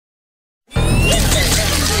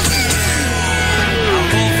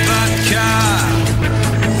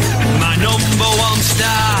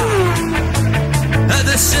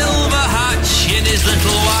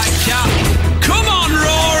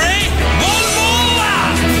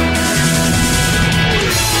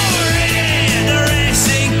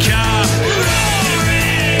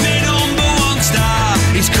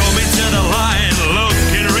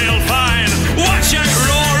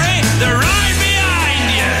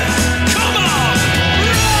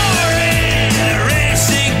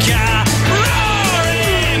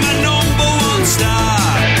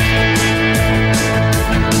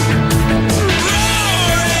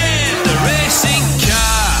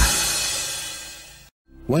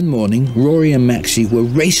One morning, Roary and Maxi were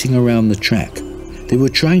racing around the track. They were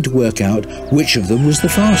trying to work out which of them was the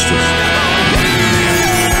fastest.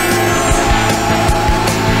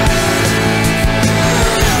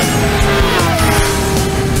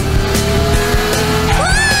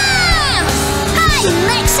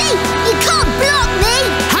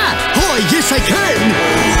 Yes, I can!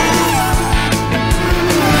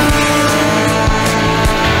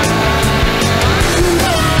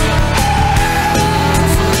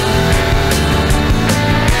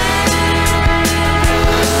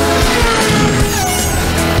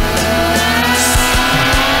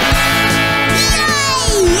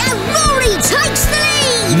 Yay! Roary takes the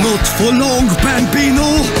lead! Not for long, Bambino!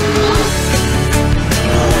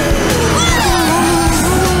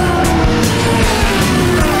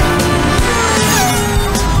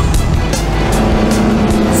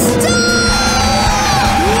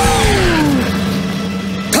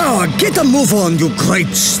 Get a move on, you great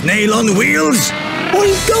snail on wheels!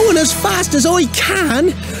 I'm going as fast as I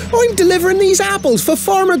can. I'm delivering these apples for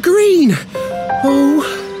Farmer Green. Oh,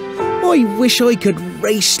 I wish I could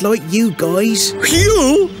race like you guys.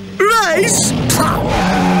 You? Race? Oh!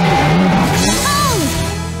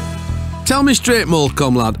 Tell me straight,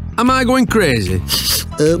 Molecom lad, am I going crazy?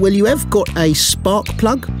 Well, you have got a spark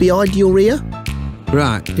plug behind your ear.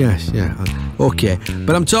 Right, yes, yeah, okay.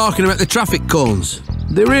 But I'm talking about the traffic cones.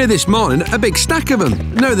 They were here this morning, a big stack of them.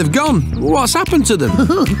 Now they've gone. What's happened to them?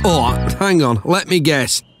 Oh, hang on, let me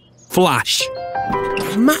guess. Flash.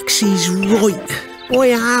 Maxi's right. I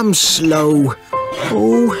am slow.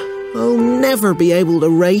 Oh, I'll never be able to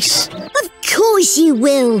race. Of course you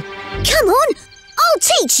will. Come on, I'll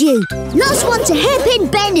teach you. Last one to hairpin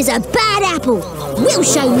bend is a bad apple. We'll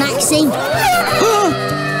show Maxi.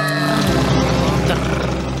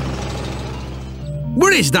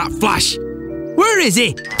 Where is that Flash? Where is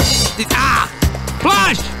he? Ah!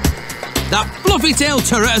 Flash! That fluffy-tailed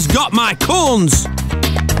turret has got my cones!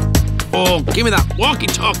 Oh, give me that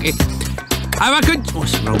walkie-talkie. How I could...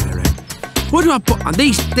 What's wrong with it? What do I put on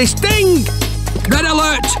these? They sting! Red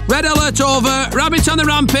alert! Red alert over! Rabbit on the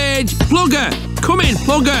rampage! Plugger! Come in,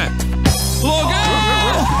 Plugger! Plugger!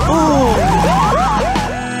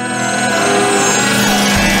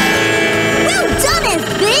 Well done,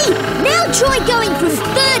 FB! Now try going from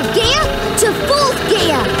third gear to fourth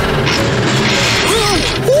gear.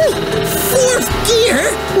 Fourth gear?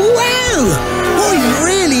 Wow! I'm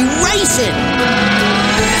really racing.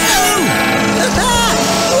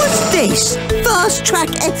 What's this? Fast Track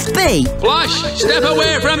FB? Flash, step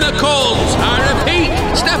away from the cones! I repeat,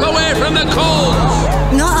 step away from the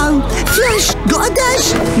cones! No, Flash, got a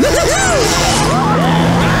dash.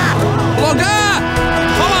 Plugger!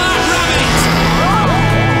 Follow that rabbit!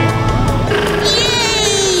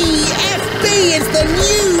 Yay! FB is the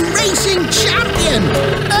new racing champion!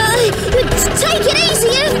 Take it easy,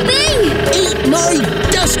 FB! Eat my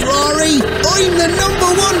dust, Roary! I'm the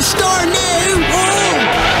 #1 star now!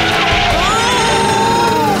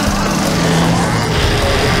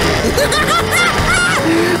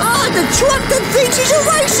 Oh, the truck that thinks it's a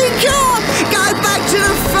racing car! Go back to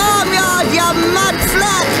the farmyard, you mud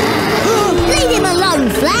flat! Leave him alone,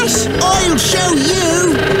 Flash! I'll show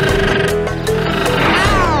you!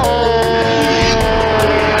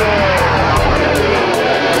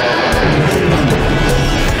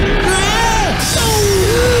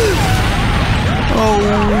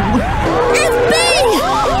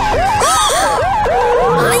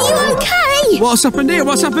 What's happened here?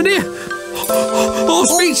 What's happened here? Oh,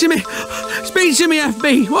 speak to me! Speak to me,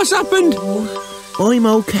 FB! What's happened? I'm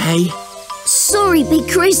okay. Sorry, Big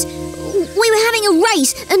Chris. We were having a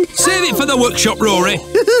race and... Save it for the workshop, Roary!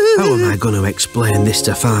 How am I going to explain this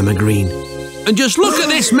to Farmer Green? And just look at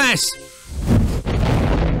this mess!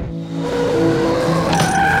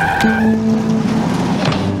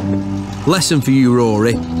 Lesson for you,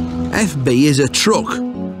 Roary. FB is a truck.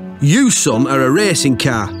 You, son, are a racing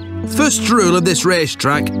car. First rule of this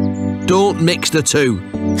racetrack, don't mix the two.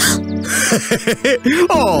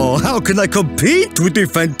 Oh, how can I compete with the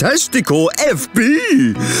fantastical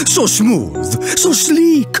FB? So smooth, so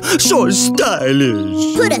sleek, so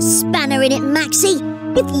stylish. Put a spanner in it, Maxi.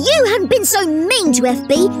 If you hadn't been so mean to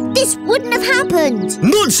FB, this wouldn't have happened.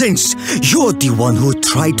 Nonsense! You're the one who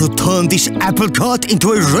tried to turn this apple cart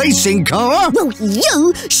into a racing car. Well,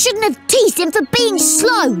 you shouldn't have teased him for being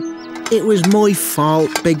slow. It was my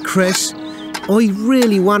fault, Big Chris. I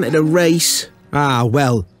really wanted a race. Ah,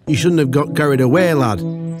 well, you shouldn't have got carried away, lad.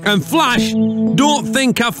 And Flash, don't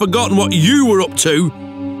think I've forgotten what you were up to.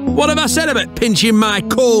 What have I said about pinching my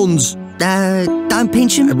cones? Don't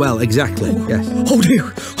pinch him? Well, exactly, yes. Oh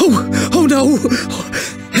dear! Oh no!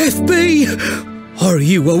 FB! Are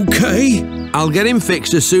you okay? I'll get him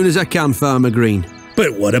fixed as soon as I can, Farmer Green.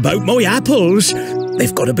 But what about my apples?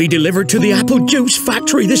 They've got to be delivered to the apple juice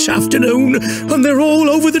factory this afternoon, and they're all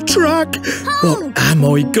over the track. What am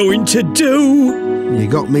I going to do? You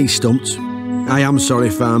got me stumped. I am sorry,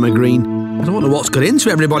 Farmer Green. I don't know what's got into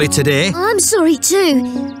everybody today. I'm sorry too.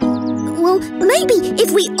 Well, maybe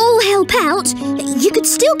if we all help out, you could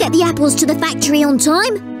still get the apples to the factory on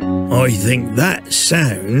time. I think that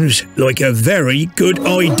sounds like a very good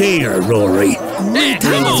idea, Roary.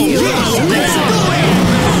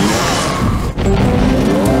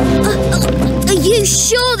 Are you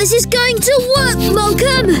sure this is going to work,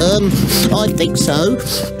 Malcolm? I think so.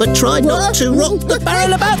 But try not to rock the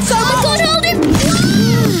barrel about so much. I can't hold it.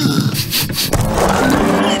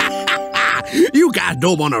 You guys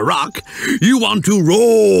don't want to rock. You want to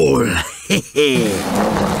roll.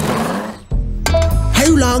 How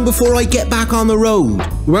long before I get back on the road?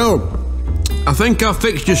 Well, I think I've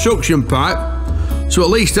fixed your suction pipe, so at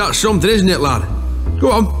least that's something, isn't it, lad?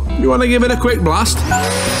 Go on, you want to give it a quick blast?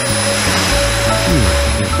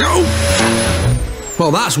 Go!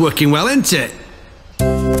 Well, that's working well, isn't it?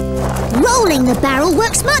 Rolling the barrel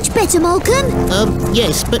works much better, Malcolm.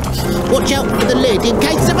 Yes, but watch out for the lid in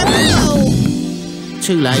case of a... Oh!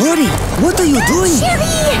 Too late. Roary, what are you doing?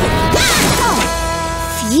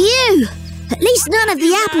 Phew! At least none of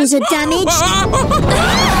the apples are damaged.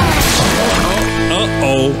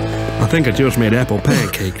 Uh-oh. I think I just made apple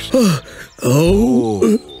pancakes.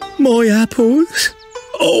 My apples.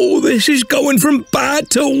 Oh, this is going from bad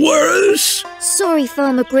to worse. Sorry,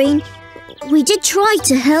 Farmer Green. We did try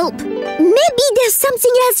to help. Maybe there's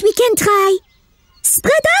something else we can try.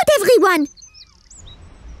 Spread out, everyone.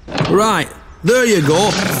 Right, there you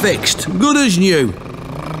go. Fixed. Good as new.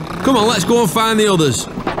 Come on, let's go and find the others.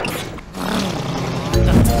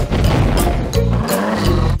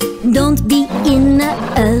 Don't be in a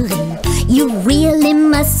hurry. You really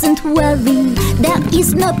mustn't worry. There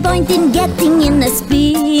is no point in getting in a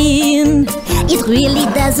spin. It really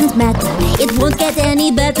doesn't matter. It won't get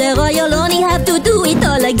any better, or you'll only have to do it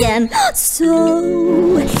all again.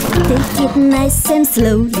 So, take it nice and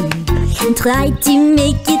slowly. Try to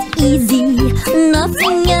make it easy.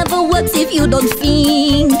 Nothing ever works if you don't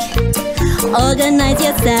think. Organize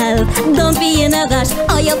yourself. Don't be in a rush,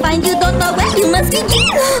 or you'll find you don't know where you must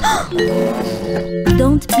begin.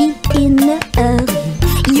 Don't be in a hurry.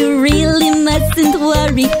 You really mustn't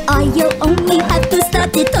worry, or you'll only have to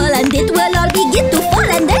start it all, and it will all begin to fall,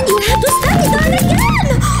 and then you have to start it all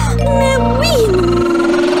again. Mais oui.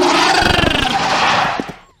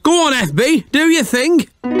 Go on, FB, do your thing.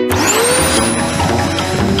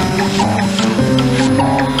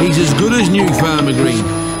 He's as good as new, Farmer Green.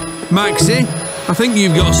 Maxi, I think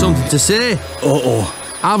you've got something to say.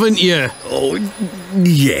 Haven't you? Oh,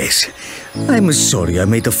 yes. I'm sorry I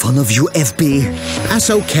made fun of you, FB. That's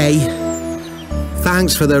okay.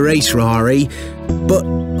 Thanks for the race, Roary. But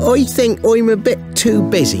I think I'm a bit too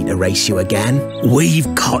busy to race you again. We've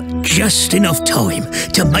got just enough time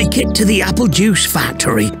to make it to the apple juice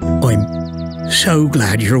factory. I'm so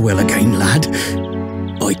glad you're well again, lad.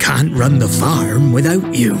 I can't run the farm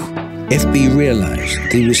without you. FB realised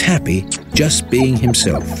he was happy just being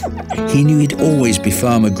himself. He knew he'd always be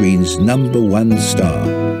Farmer Green's #1 star.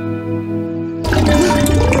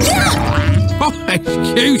 Oh,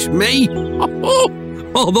 excuse me.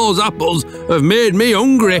 All those apples have made me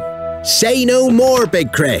hungry. Say no more,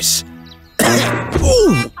 Big Chris.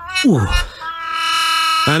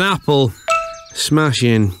 An apple.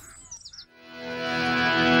 Smashing.